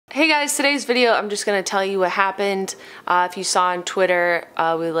Hey guys, today's video I'm just going to tell you what happened. If you saw on Twitter,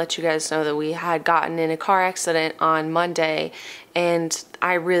 we let you guys know that we had gotten in a car accident on Monday, and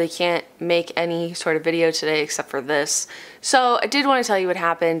I really can't make any sort of video today except for this. So I did want to tell you what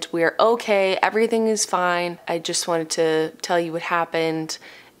happened. We're okay, everything is fine. I just wanted to tell you what happened,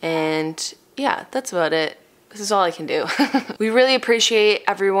 and yeah, that's about it. This is all I can do. We really appreciate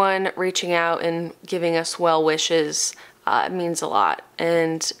everyone reaching out and giving us well wishes. It means a lot.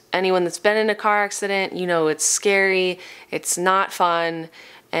 And anyone that's been in a car accident, you know it's scary, it's not fun,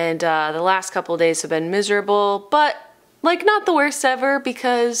 and the last couple of days have been miserable, but like not the worst ever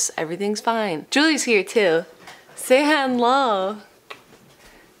because everything's fine. Julie's here too. Say hello.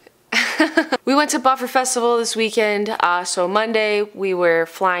 We went to Buffer Festival this weekend, so Monday we were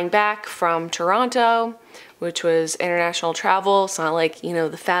flying back from Toronto, which was international travel. It's not like, you know,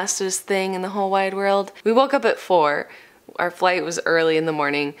 the fastest thing in the whole wide world. We woke up at 4. Our flight was early in the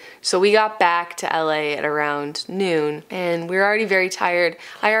morning, so we got back to LA at around noon, and we were already very tired.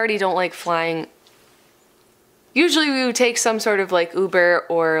 I already don't like flying. Usually we would take some sort of like Uber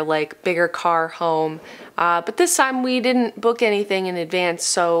or like bigger car home, but this time we didn't book anything in advance,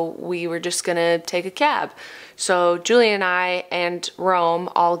 so we were just gonna take a cab. So Julie and I and Rome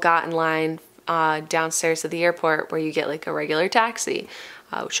all got in line downstairs at the airport where you get like a regular taxi.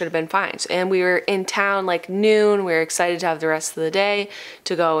 Should have been fine. And we were in town like noon. We were excited to have the rest of the day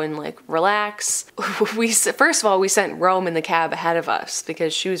to go and like relax. First of all, we sent Rome in the cab ahead of us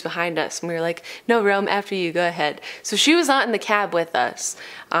because she was behind us, and we were like, no, Rome, after you, go ahead. So she was not in the cab with us,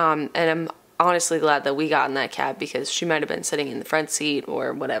 and I'm honestly glad that we got in that cab because she might have been sitting in the front seat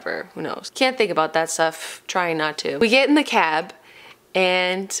or whatever, who knows. Can't think about that stuff, trying not to. We get in the cab,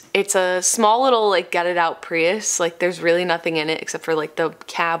 and it's a small little like gutted out Prius. Like there's really nothing in it except for like the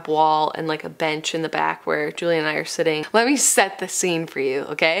cab wall and like a bench in the back where Julie and I are sitting. Let me set the scene for you,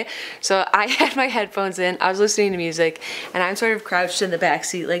 okay? So I had my headphones in, I was listening to music, and I'm sort of crouched in the back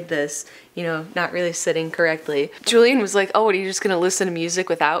seat like this, you know, not really sitting correctly. Julian was like, oh, what, are you just gonna listen to music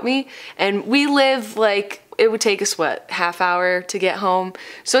without me? And we live like, it would take us, what, half hour to get home?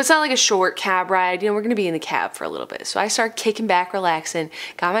 So it's not like a short cab ride, you know, we're gonna be in the cab for a little bit. So I start kicking back, relaxing,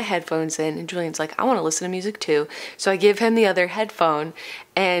 got my headphones in, and Julian's like, I wanna listen to music too. So I give him the other headphone,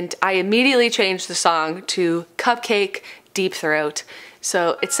 and I immediately changed the song to Cupcake Deep Throat.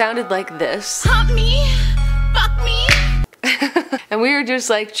 So it sounded like this. Hump me, fuck me. And we were just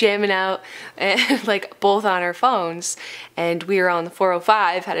like jamming out, and like both on our phones, and we were on the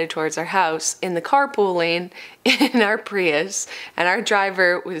 405 headed towards our house in the carpool lane in our Prius, and our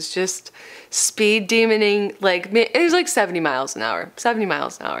driver was just speed demoning, like it was like 70 miles an hour.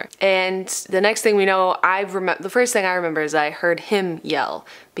 And the next thing we know, the first thing I remember is I heard him yell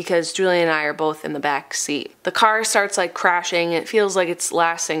because Julie and I are both in the back seat. The car starts like crashing, it feels like it's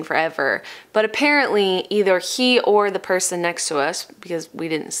lasting forever, but apparently either he or the person next to us, because we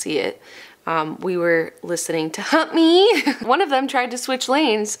didn't see it, we were listening to Hump Me. One of them tried to switch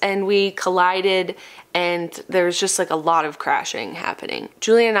lanes and we collided, and there was just like a lot of crashing happening.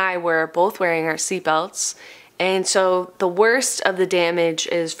 Julie and I were both wearing our seatbelts, and so the worst of the damage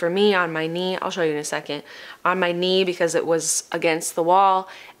is for me on my knee. I'll show you in a second. On my knee because it was against the wall,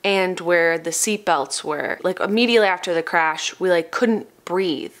 and where the seatbelts were. Like immediately after the crash, we like couldn't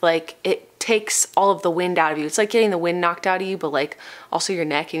breathe. Like it takes all of the wind out of you. It's like getting the wind knocked out of you, but like also your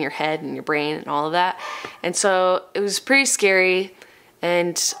neck and your head and your brain and all of that. And so it was pretty scary,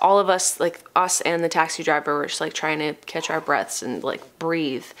 and all of us, like us and the taxi driver, were just like trying to catch our breaths and like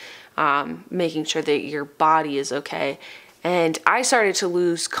breathe, making sure that your body is okay. And I started to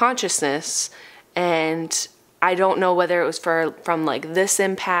lose consciousness, and I don't know whether it was from like this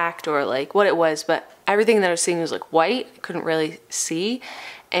impact or like what it was, but everything that I was seeing was like white. I couldn't really see,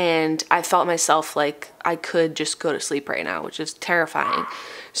 and I felt myself like I could just go to sleep right now, which is terrifying.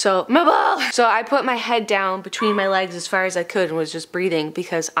 So I put my head down between my legs as far as I could and was just breathing,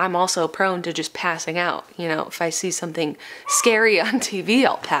 because I'm also prone to just passing out. You know, if I see something scary on TV,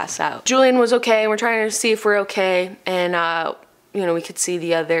 I'll pass out. Julian was okay, and we're trying to see if we're okay, and you know, we could see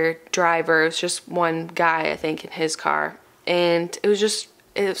the other driver. It was just one guy, I think, in his car, and it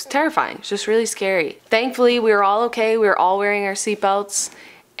was terrifying. It was just really scary. Thankfully, we were all okay. We were all wearing our seatbelts,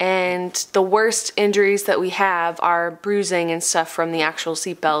 and the worst injuries that we have are bruising and stuff from the actual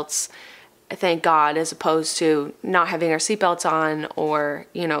seatbelts, thank God, as opposed to not having our seatbelts on, or,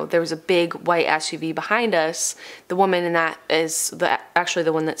 you know, there was a big white SUV behind us. The woman in that is actually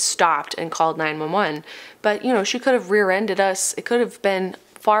the one that stopped and called 911. But, you know, she could have rear-ended us. It could have been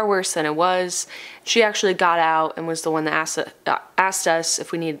far worse than it was. She actually got out and was the one that asked us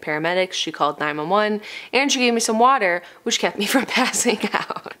if we needed paramedics. She called 911 and she gave me some water, which kept me from passing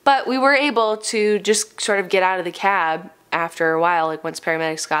out. But we were able to just sort of get out of the cab after a while, like once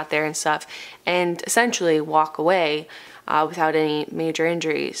paramedics got there and stuff, and essentially walk away without any major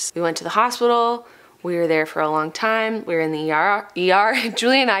injuries. We went to the hospital. We were there for a long time. We were in the ER.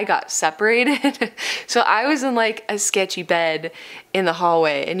 Julie and I got separated. So I was in like a sketchy bed in the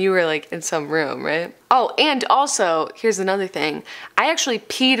hallway and you were like in some room, right? Oh, and also, here's another thing. I actually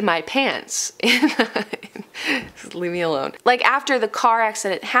peed my pants. Leave me alone. Like after the car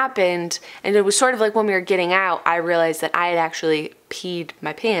accident happened, and it was sort of like when we were getting out, I realized that I had actually peed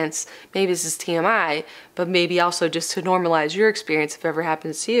my pants. Maybe this is TMI, but maybe also just to normalize your experience if it ever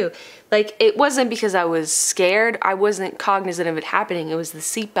happens to you. Like it wasn't because I was scared. I wasn't cognizant of it happening. It was the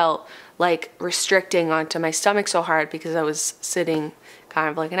seatbelt like restricting onto my stomach so hard because I was sitting kind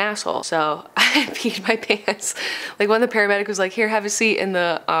of like an asshole. So I peed my pants. Like when the paramedic was like, here, have a seat in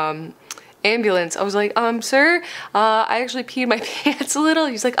the ambulance, I was like, sir, I actually peed my pants a little.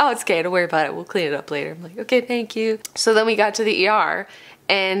 He's like, oh, it's okay, don't worry about it, we'll clean it up later. I'm like, okay, thank you. So then we got to the ER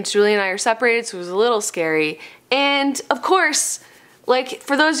and Julie and I are separated, so it was a little scary. And of course, like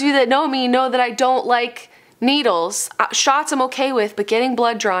for those of you that know me know that I don't like needles. Shots I'm okay with, but getting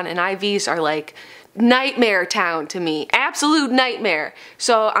blood drawn and IVs are like nightmare town to me. Absolute nightmare.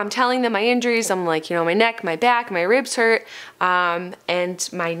 So I'm telling them my injuries. I'm like, you know, my neck, my back, my ribs hurt, and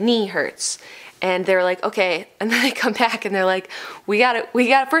my knee hurts. And they're like, okay. And then they come back and they're like, we gotta,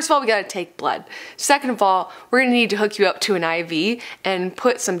 first of all, we gotta take blood. Second of all, we're gonna need to hook you up to an IV and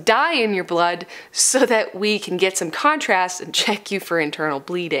put some dye in your blood so that we can get some contrast and check you for internal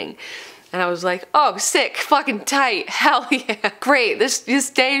bleeding. And I was like, oh, sick, fucking tight, hell yeah. Great, these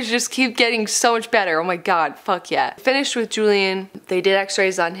days just keep getting so much better, oh my god, fuck yeah. Finished with Julian, they did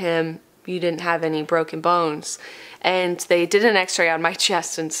x-rays on him, you didn't have any broken bones. And they did an x-ray on my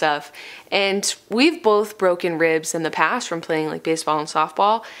chest and stuff. And we've both broken ribs in the past from playing like baseball and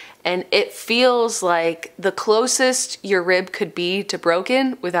softball. And it feels like the closest your rib could be to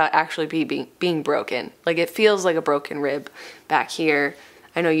broken without actually being broken. Like it feels like a broken rib back here.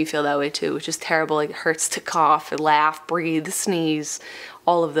 I know you feel that way too, which is terrible. Like it hurts to cough, laugh, breathe, sneeze,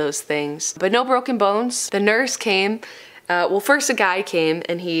 all of those things. But no broken bones. The nurse came, well first a guy came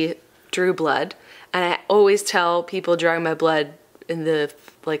and he drew blood. And I always tell people drawing my blood in the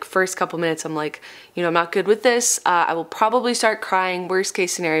like first couple minutes, I'm like, you know, I'm not good with this. I will probably start crying. Worst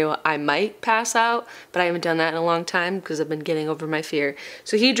case scenario, I might pass out, but I haven't done that in a long time because I've been getting over my fear.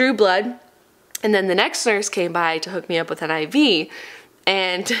 So he drew blood and then the next nurse came by to hook me up with an IV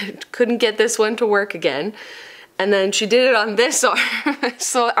and couldn't get this one to work again. And then she did it on this arm.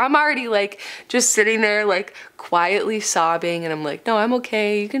 So I'm already like just sitting there like quietly sobbing and I'm like, no, I'm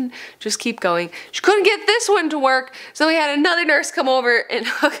okay, you can just keep going. She couldn't get this one to work, so we had another nurse come over and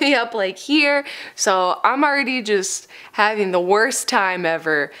hook me up like here. So I'm already just having the worst time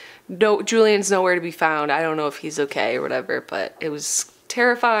ever. No, Julian's nowhere to be found. I don't know if he's okay or whatever, but it was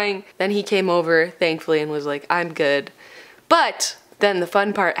terrifying. Then he came over, thankfully, and was like, I'm good. But then the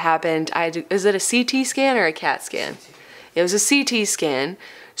fun part happened. Is it a CT scan or a CAT scan? It was a CT scan.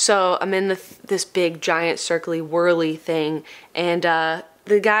 So I'm in this big giant circly whirly thing and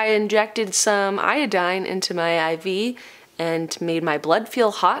the guy injected some iodine into my IV and made my blood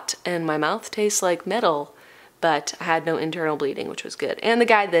feel hot and my mouth taste like metal, but I had no internal bleeding, which was good. And the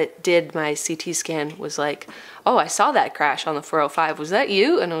guy that did my CT scan was like, oh, I saw that crash on the 405. Was that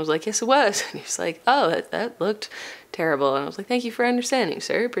you? And I was like, yes, it was. And he was like, oh, that looked terrible. And I was like, thank you for understanding,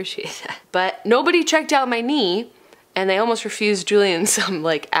 sir. Appreciate that. But nobody checked out my knee, and they almost refused Julian some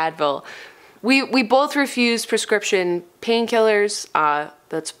like Advil. We both refused prescription painkillers.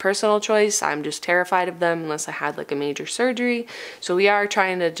 That's a personal choice. I'm just terrified of them unless I had like a major surgery. So we are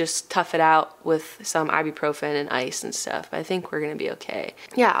trying to just tough it out with some ibuprofen and ice and stuff. I think we're gonna be okay.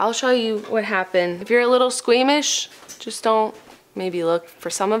 Yeah, I'll show you what happened. If you're a little squeamish, just don't maybe look for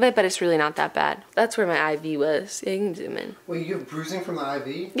some of it, but it's really not that bad. That's where my IV was. Yeah, you can zoom in. Wait, you have bruising from the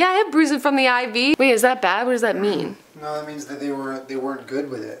IV? Yeah, I have bruising from the IV. Wait, is that bad? What does that mean? No, that means that they weren't good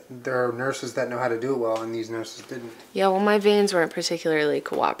with it. There are nurses that know how to do it well, and these nurses didn't. Yeah, well, my veins weren't particularly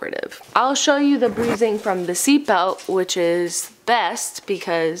cooperative. I'll show you the bruising from the seatbelt, which is best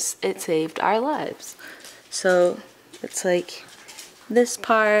because it saved our lives. So it's like this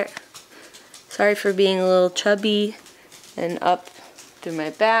part. Sorry for being a little chubby. And up through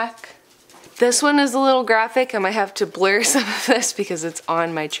my back. This one is a little graphic. I might have to blur some of this because it's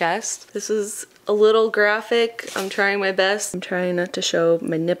on my chest. This is a little graphic. I'm trying my best. I'm trying not to show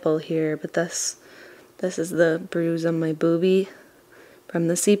my nipple here, but this is the bruise on my boobie. from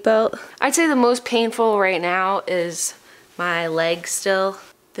the seatbelt. I'd say the most painful right now is my leg still.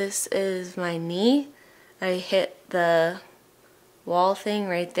 This is my knee. I hit the wall thing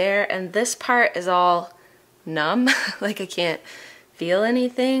right there, and this part is all numb. Like I can't feel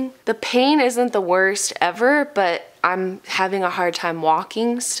anything. The pain isn't the worst ever, but I'm having a hard time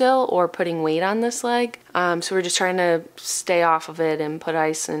walking still or putting weight on this leg. So we're just trying to stay off of it and put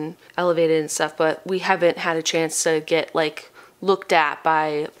ice and elevate it and stuff, but we haven't had a chance to get like looked at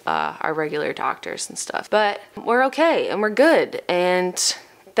by our regular doctors and stuff. But we're okay and we're good, and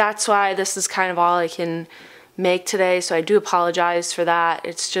that's why this is kind of all I can make today, so I do apologize for that.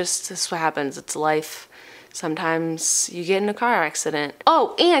 It's just, this is what happens, it's life. Sometimes you get in a car accident.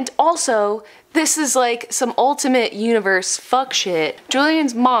 Oh, and also, this is like some ultimate universe fuck shit.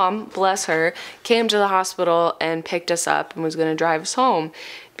 Julian's mom, bless her, came to the hospital and picked us up and was gonna drive us home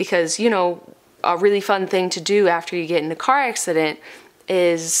because, you know, a really fun thing to do after you get in a car accident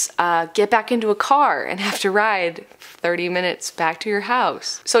is get back into a car and have to ride 30 minutes back to your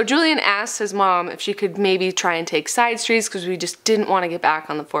house. So Julian asked his mom if she could maybe try and take side streets because we just didn't want to get back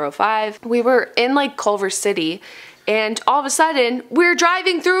on the 405. We were in like Culver City, and all of a sudden we're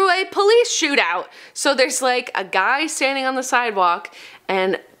driving through a police shootout. So there's like a guy standing on the sidewalk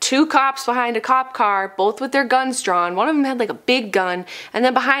and two cops behind a cop car, both with their guns drawn. One of them had like a big gun, and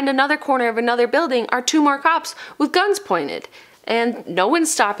then behind another corner of another building are two more cops with guns pointed. And no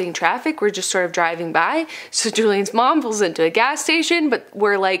one's stopping traffic, we're just sort of driving by. So Julian's mom pulls into a gas station, but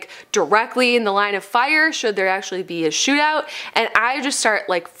we're like directly in the line of fire should there actually be a shootout. And I just start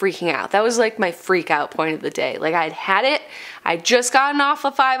like freaking out. That was like my freak out point of the day. Like I'd had it, I'd just gotten off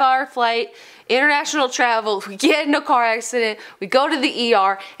a 5-hour flight, international travel, we get in a car accident, we go to the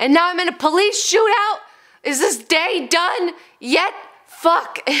ER, and now I'm in a police shootout? Is this day done yet?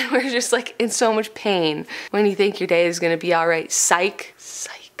 Fuck, and we're just like in so much pain when you think your day is gonna be all right. Psych,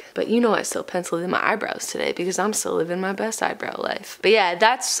 psych. But you know I still penciled in my eyebrows today because I'm still living my best eyebrow life. But yeah,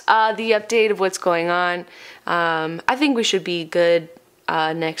 that's the update of what's going on. I think we should be good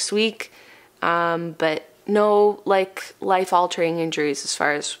next week, but no like life-altering injuries as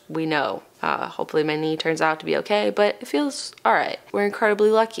far as we know. Hopefully my knee turns out to be okay, but it feels all right. We're incredibly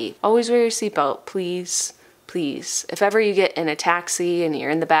lucky. Always wear your seatbelt, please. Please, if ever you get in a taxi and you're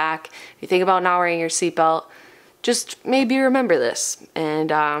in the back, you think about not wearing your seatbelt, just maybe remember this. And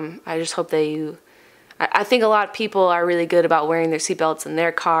I just hope that I think a lot of people are really good about wearing their seatbelts in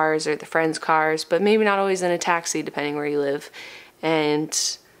their cars or their friends' cars, but maybe not always in a taxi depending where you live.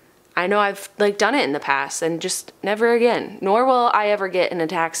 And I know I've like done it in the past and just never again. Nor will I ever get in a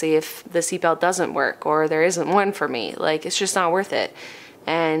taxi if the seatbelt doesn't work or there isn't one for me. Like, it's just not worth it.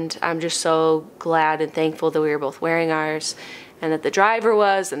 And I'm just so glad and thankful that we were both wearing ours, and that the driver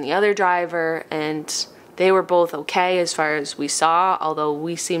was, and the other driver, and they were both okay as far as we saw, although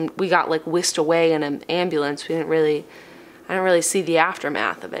we got like whisked away in an ambulance. I didn't really see the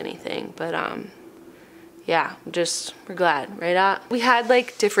aftermath of anything, but yeah, we're glad, right? We had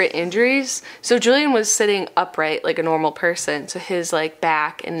like different injuries. So Julian was sitting upright like a normal person, so his like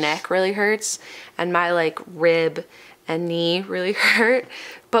back and neck really hurts, and my like rib and knee really hurt,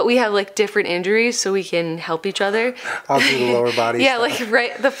 but we have like different injuries so we can help each other. I'll do the lower body yeah, stuff. like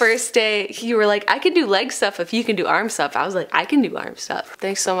right the first day you were like, I can do leg stuff if you can do arm stuff. I was like, I can do arm stuff.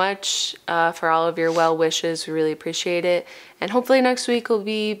 Thanks so much for all of your well wishes. We really appreciate it, and hopefully next week we'll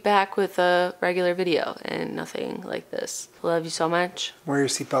be back with a regular video and nothing like this. Love you so much. Wear your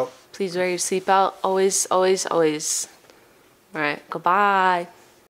seatbelt. Please wear your seatbelt. Always, always, always. All right, goodbye.